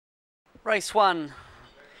Race 1,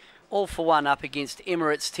 All for One up against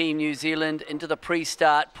Emirates Team New Zealand into the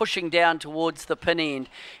pre-start, pushing down towards the pin end.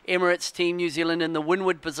 Emirates Team New Zealand in the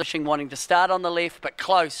windward position, wanting to start on the left, but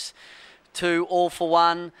close to All for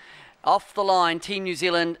One. Off the line, Team New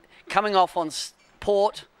Zealand coming off on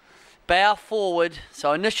port, bow forward,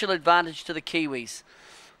 so initial advantage to the Kiwis.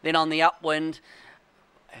 Then on the upwind,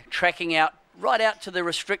 tracking out right out to the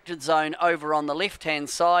restricted zone over on the left-hand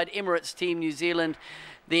side. Emirates Team New Zealand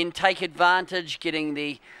then take advantage, getting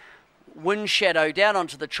the wind shadow down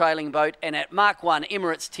onto the trailing boat, and at Mark 1,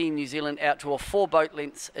 Emirates Team New Zealand out to a 4 boat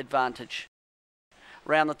lengths advantage.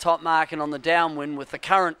 Round the top mark and on the downwind with the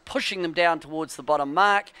current pushing them down towards the bottom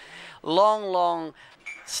mark. Long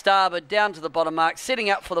starboard down to the bottom mark, setting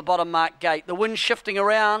up for the bottom mark gate. The wind shifting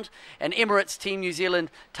around and Emirates Team New Zealand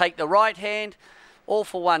take the right hand. All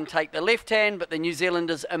for One take the left hand, but the New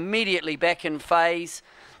Zealanders immediately back in phase,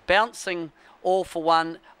 bouncing All for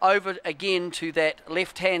One over again to that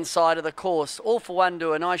left-hand side of the course. All for One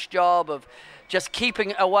do a nice job of just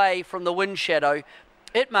keeping away from the wind shadow.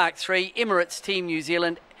 At Mark 3, Emirates Team New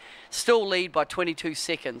Zealand still lead by 22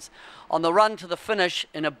 seconds. On the run to the finish,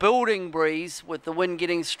 in a building breeze with the wind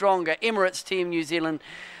getting stronger, Emirates Team New Zealand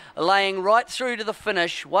laying right through to the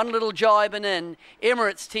finish. One little jibe and in,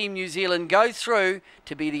 Emirates Team New Zealand go through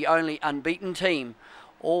to be the only unbeaten team.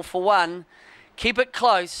 All for One keep it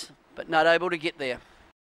close, but not able to get there.